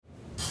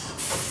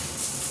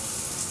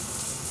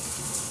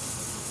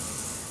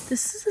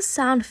This is a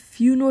sound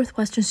few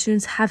Northwestern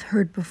students have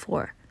heard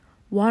before.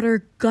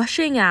 Water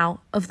gushing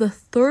out of the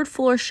third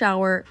floor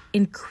shower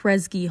in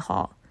Kresge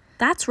Hall.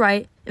 That's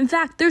right. In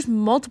fact, there's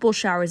multiple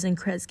showers in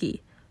Kresge,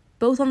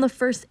 both on the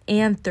first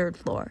and third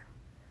floor.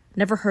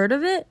 Never heard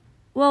of it?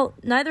 Well,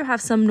 neither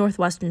have some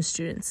Northwestern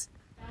students.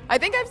 I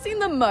think I've seen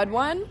the mud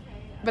one,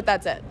 but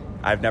that's it.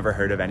 I've never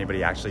heard of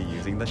anybody actually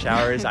using the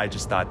showers. I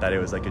just thought that it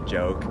was like a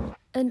joke.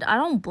 And I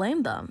don't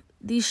blame them.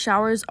 These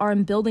showers are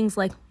in buildings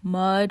like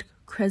Mudd,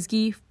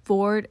 Kresge,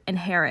 Ford, and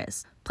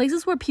Harris,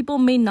 places where people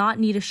may not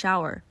need a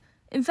shower.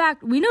 In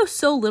fact, we know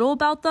so little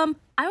about them,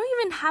 I don't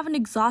even have an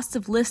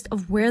exhaustive list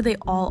of where they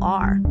all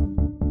are.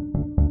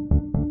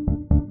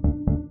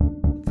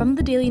 From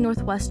the Daily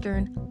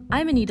Northwestern,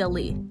 I'm Anita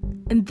Lee.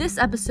 In this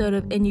episode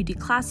of NU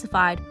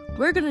Declassified,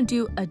 we're going to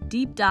do a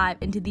deep dive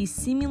into these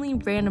seemingly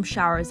random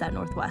showers at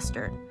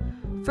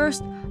Northwestern.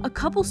 First, a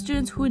couple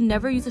students who had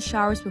never used the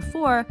showers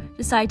before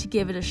decide to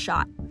give it a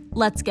shot.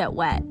 Let's get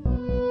wet.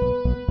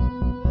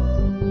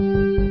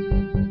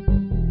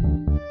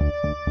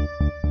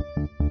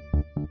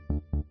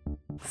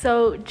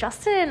 So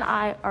Justin and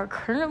I are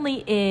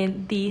currently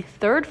in the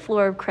third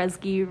floor of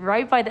Kresge,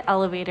 right by the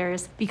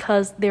elevators,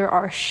 because there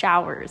are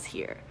showers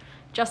here.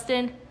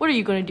 Justin, what are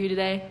you going to do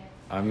today?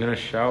 I'm going to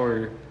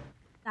shower.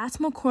 That's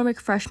McCormick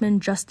freshman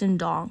Justin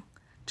Dong.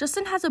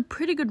 Justin has a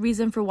pretty good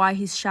reason for why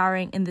he's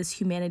showering in this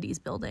humanities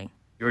building.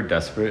 You were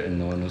desperate and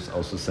no one was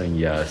also saying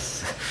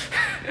yes.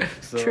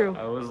 So True.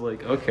 I was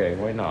like, okay,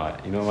 why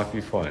not? You know, it might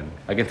be fun.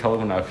 I can tell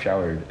when I've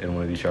showered in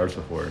one of these showers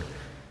before.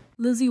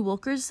 Lizzie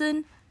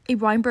Wilkerson, a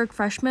Reinberg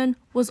freshman,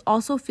 was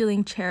also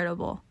feeling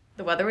charitable.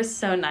 The weather was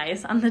so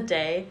nice on the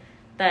day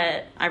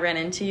that I ran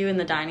into you in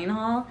the dining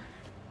hall,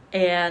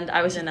 and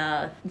I was in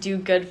a do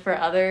good for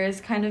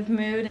others kind of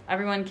mood.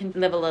 Everyone can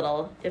live a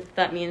little. If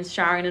that means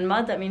showering in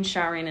mud, that means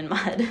showering in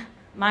mud.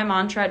 My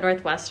mantra at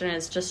Northwestern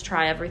is just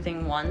try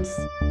everything once.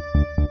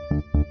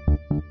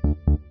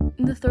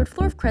 In the third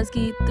floor of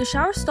Kresge, the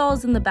shower stall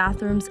is in the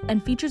bathrooms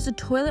and features a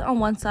toilet on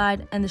one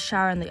side and the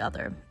shower on the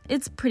other.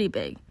 It's pretty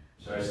big.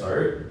 Should I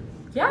start?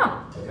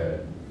 Yeah. Okay.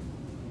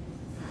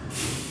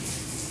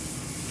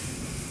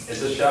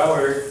 It's a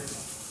shower.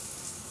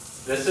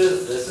 This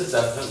is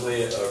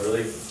definitely a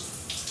really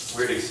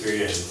weird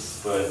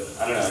experience, but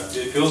I don't know.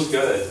 It feels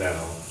good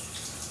now.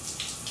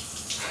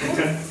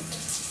 Okay,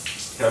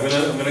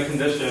 I'm gonna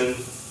condition.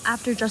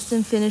 After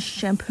Justin finished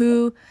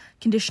shampoo,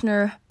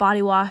 conditioner,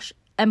 body wash,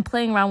 and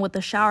playing around with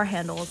the shower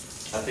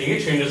handles, I think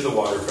it changes the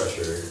water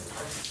pressure.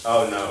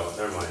 Oh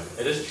no, never mind.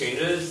 It just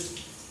changes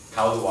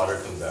how the water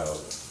comes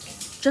out.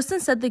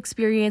 Justin said the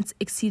experience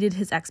exceeded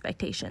his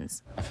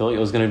expectations. I feel like it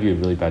was gonna be a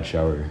really bad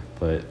shower,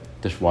 but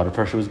the water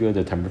pressure was good.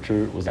 The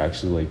temperature was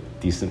actually like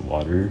decent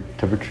water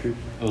temperature.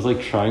 It was like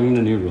trying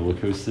the new roller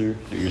coaster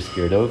that you're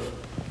scared of,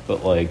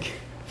 but like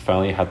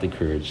finally had the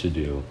courage to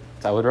do.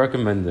 I would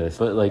recommend this,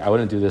 but like I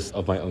wouldn't do this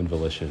of my own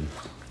volition.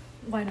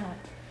 Why not?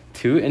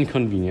 Too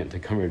inconvenient to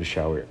come here to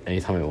shower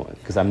anytime I want,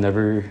 because I'm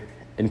never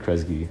in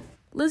Kresge.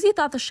 Lizzie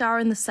thought the shower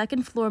in the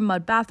second floor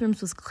mud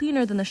bathrooms was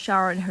cleaner than the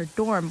shower in her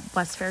dorm,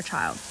 West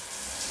Fairchild.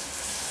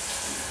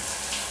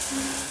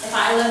 If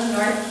I lived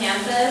North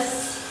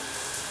Campus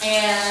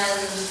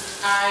and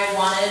I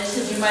wanted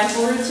to do my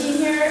full routine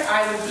here,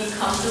 I would be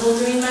comfortable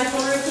doing my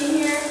full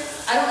routine here.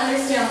 I don't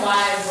understand why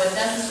I would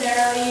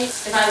necessarily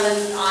if I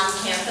lived on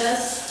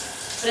campus.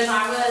 But if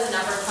I was an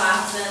upper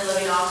classman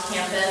living off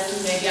campus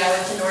and maybe I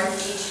went to North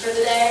Beach for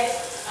the day,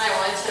 I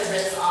wanted to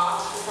rinse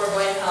off before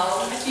going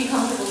home, I'd be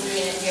comfortable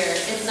doing it here.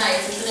 It's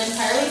nice. It's an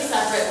entirely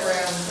separate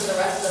room from the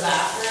rest of the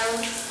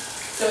bathroom,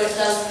 so it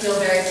does feel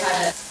very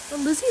private. But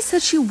Lizzie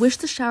said she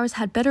wished the showers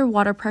had better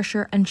water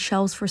pressure and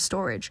shelves for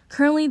storage.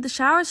 Currently, the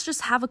showers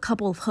just have a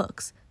couple of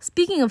hooks.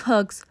 Speaking of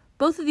hooks,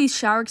 both of these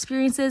shower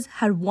experiences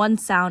had one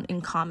sound in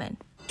common.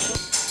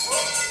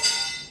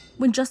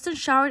 When Justin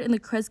showered in the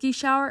Kresge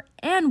shower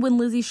and when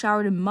Lizzie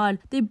showered in mud,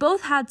 they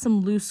both had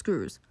some loose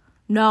screws.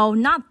 No,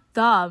 not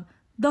the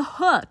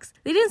hooks.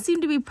 They didn't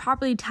seem to be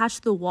properly attached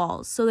to the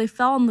walls, so they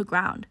fell on the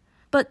ground.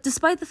 But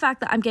despite the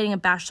fact that I'm getting a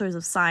bachelor's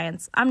of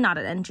science, I'm not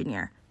an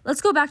engineer.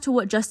 Let's go back to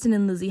what Justin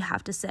and Lizzie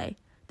have to say.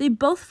 They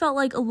both felt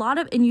like a lot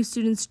of NU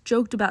students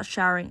joked about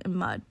showering in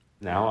mud.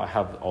 Now I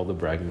have all the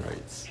bragging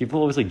rights.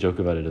 People always like joke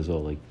about it as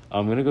well. Like,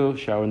 I'm gonna go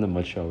shower in the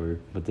mud shower,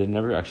 but they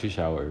never actually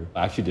shower.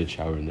 I actually did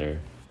shower in there.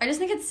 I just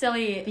think it's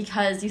silly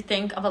because you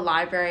think of a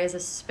library as a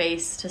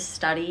space to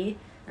study,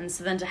 and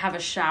so then to have a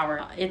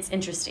shower, it's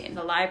interesting.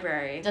 The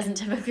library doesn't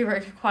typically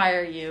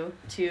require you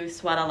to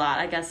sweat a lot.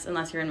 I guess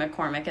unless you're in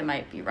McCormick, it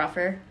might be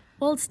rougher.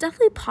 Well, it's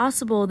definitely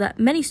possible that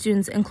many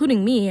students,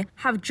 including me,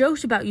 have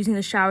joked about using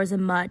the showers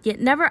in mud, yet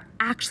never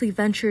actually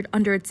ventured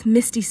under its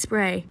misty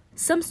spray.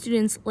 Some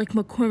students, like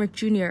McCormick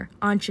Jr.,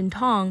 Anshin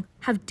Tong,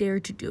 have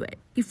dared to do it.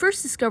 He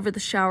first discovered the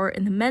shower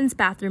in the men's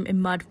bathroom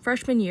in mud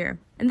freshman year,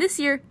 and this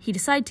year, he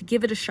decided to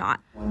give it a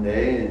shot. One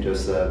day, and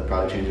just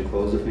probably changed the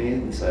clothes with me,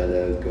 and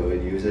decided to go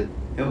and use it.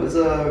 It's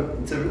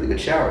a really good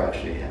shower,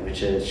 actually, which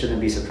shouldn't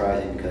be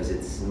surprising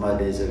because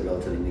mud is a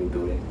relatively new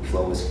building. The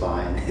flow was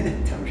fine,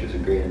 temperatures are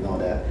great and all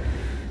that.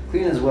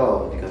 clean as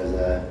well, because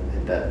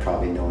that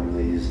probably no one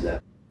really uses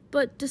that.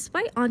 But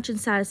despite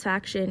Anchin's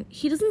satisfaction,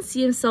 he doesn't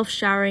see himself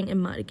showering in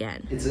mud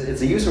again. It's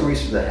a useful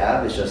resource to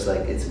have. It's just like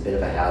it's a bit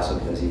of a hassle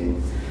because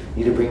you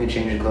need to bring a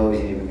change of clothes,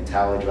 you need to bring a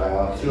towel to dry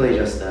off. It's really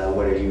just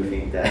whether you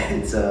think that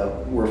it's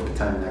worth the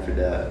time and effort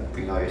to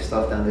bring all your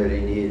stuff down there that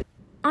you need.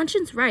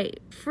 Anchin's right.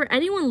 For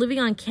anyone living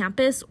on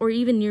campus or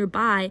even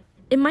nearby,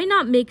 it might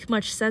not make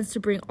much sense to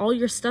bring all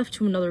your stuff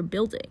to another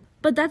building.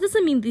 But that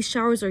doesn't mean these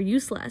showers are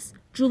useless.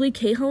 Julie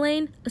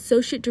Cahalane,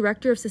 Associate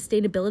Director of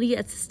Sustainability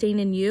at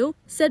SustainNU,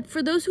 said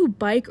for those who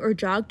bike or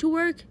jog to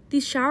work,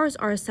 these showers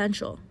are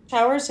essential.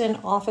 Showers in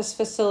office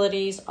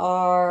facilities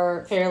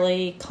are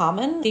fairly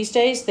common these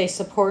days. They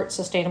support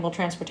sustainable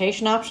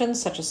transportation options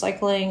such as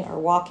cycling or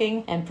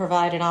walking and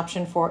provide an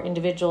option for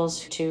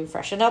individuals to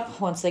freshen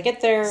up once they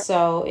get there.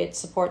 So it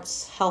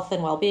supports health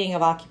and well-being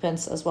of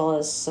occupants as well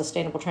as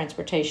sustainable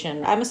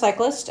transportation. I'm a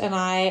cyclist and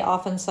I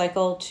often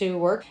cycle to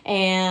work,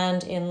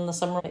 and in the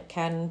summer it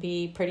can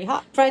be pretty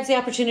hot. It provides the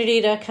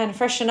opportunity to kind of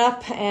freshen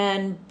up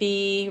and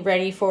be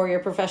ready for your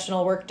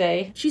professional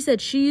workday. She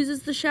said she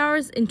uses the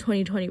showers in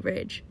 2020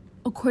 Ridge.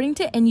 According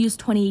to NU's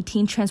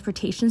 2018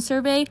 Transportation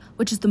Survey,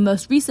 which is the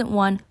most recent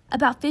one,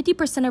 about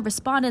 50% of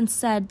respondents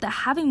said that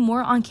having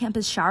more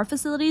on-campus shower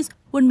facilities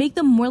would make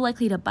them more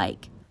likely to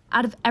bike.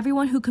 Out of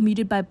everyone who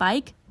commuted by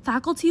bike,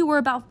 faculty were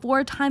about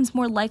 4 times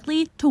more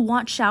likely to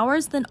want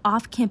showers than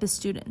off-campus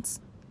students.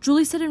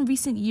 Julie said in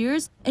recent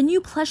years,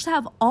 NU pledged to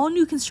have all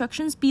new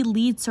constructions be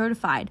LEED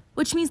certified,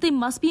 which means they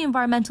must be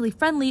environmentally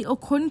friendly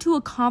according to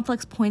a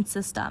complex point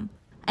system.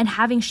 And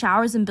having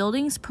showers in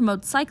buildings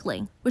promotes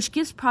cycling, which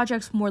gives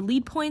projects more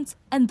LEED points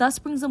and thus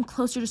brings them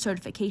closer to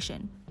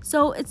certification.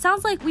 So it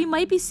sounds like we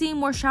might be seeing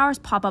more showers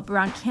pop up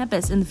around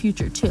campus in the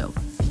future too.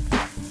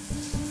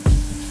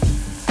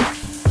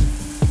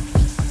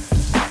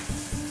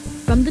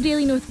 From the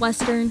Daily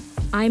Northwestern,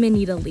 I'm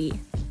Anita Lee.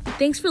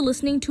 Thanks for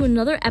listening to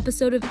another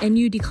episode of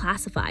NU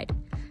Declassified.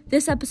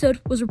 This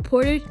episode was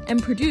reported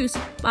and produced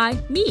by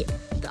me.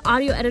 The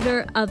audio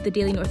editor of the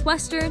Daily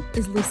Northwestern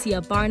is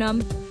Lucia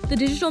Barnum. The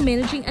digital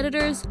managing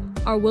editors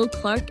are Will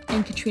Clark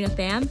and Katrina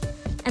Pham,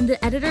 and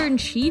the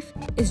editor-in-chief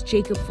is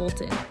Jacob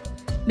Fulton.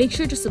 Make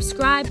sure to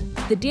subscribe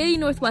to the Daily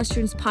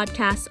Northwestern's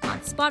podcast on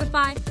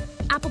Spotify,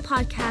 Apple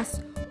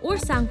Podcasts, or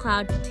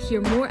SoundCloud to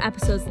hear more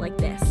episodes like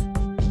this.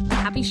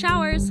 Happy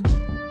showers!